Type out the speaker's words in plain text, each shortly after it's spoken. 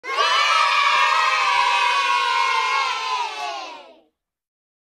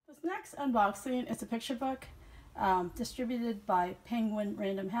next unboxing is a picture book distributed by Penguin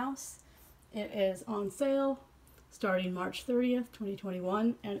Random House. It is on sale starting March 30th,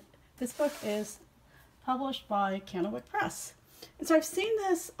 2021, and this book is published by Candlewick Press. And so I've seen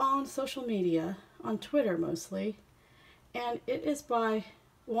this on social media, on Twitter mostly, and it is by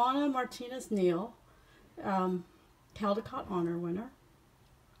Juana Martinez-Neal, Caldecott Honor winner.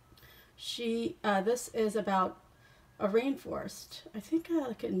 This is about a rainforest, I think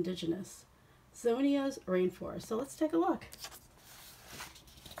like an indigenous, Zonia's rainforest. So let's take a look.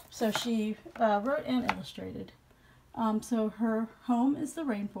 So she wrote and illustrated. So her home is the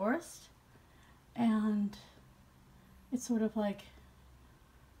rainforest, and it's sort of like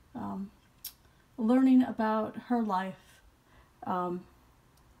learning about her life, and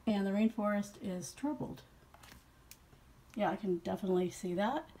the rainforest is troubled. Yeah, I can definitely see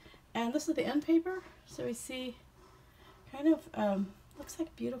that. And this is the end paper, so we see kind of looks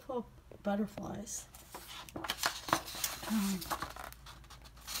like beautiful butterflies.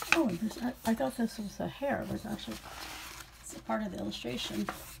 Oh, I thought this was a hair, but it's a part of the illustration.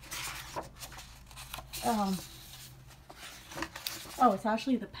 Oh, it's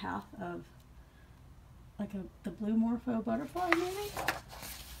actually the path of like the blue morpho butterfly, maybe.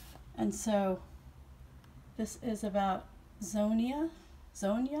 And so this is about Zonia, I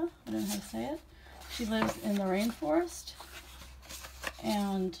don't know how to say it. She lives in the rainforest,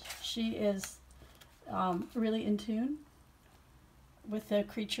 and she is really in tune with the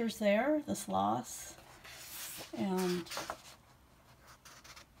creatures there, the sloths, and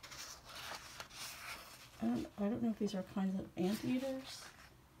I don't know if these are kinds of anteaters.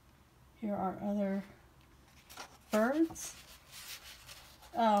 Here are other birds.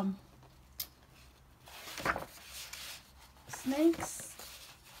 Snakes,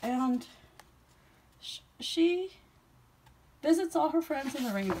 and she visits all her friends in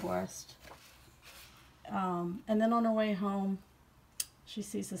the rainforest. And then on her way home, she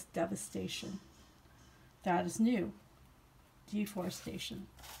sees this devastation that is new, deforestation.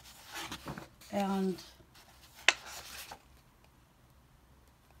 And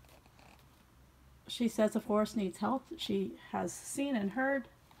she says the forest needs help. She has seen and heard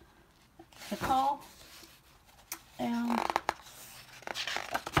the call, and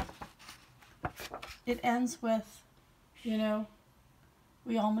it ends with, you know,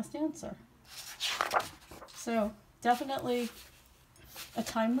 we all must answer. So definitely a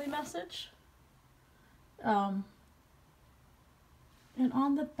timely message. And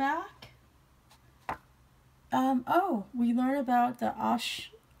on the back, we learn about the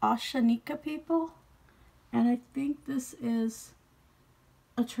Ashanika people, and I think this is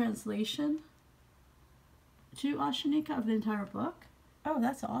a translation to Ashanika of the entire book. Oh,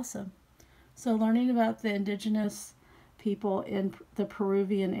 that's awesome. So learning about the indigenous people in the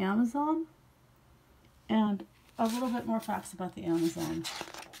Peruvian Amazon, and a little bit more facts about the Amazon.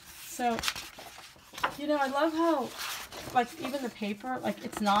 So, you know, I love how, like, even the paper, like,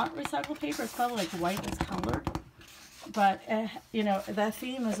 it's not recycled paper, it's probably like white, it's colored. But, you know, that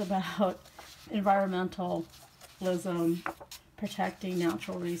theme is about environmentalism, protecting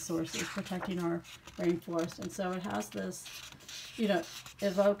natural resources, protecting our rainforest. And so it has this, you know,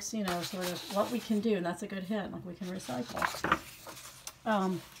 evokes, you know, sort of what we can do, and that's a good hint, like we can recycle.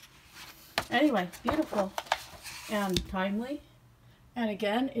 Anyway, beautiful and timely. And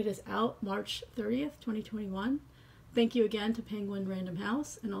again, it is out March 30th, 2021. Thank you again to Penguin Random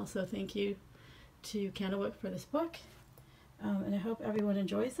House, and also thank you to Candlewick for this book. And I hope everyone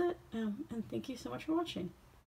enjoys it, and thank you so much for watching.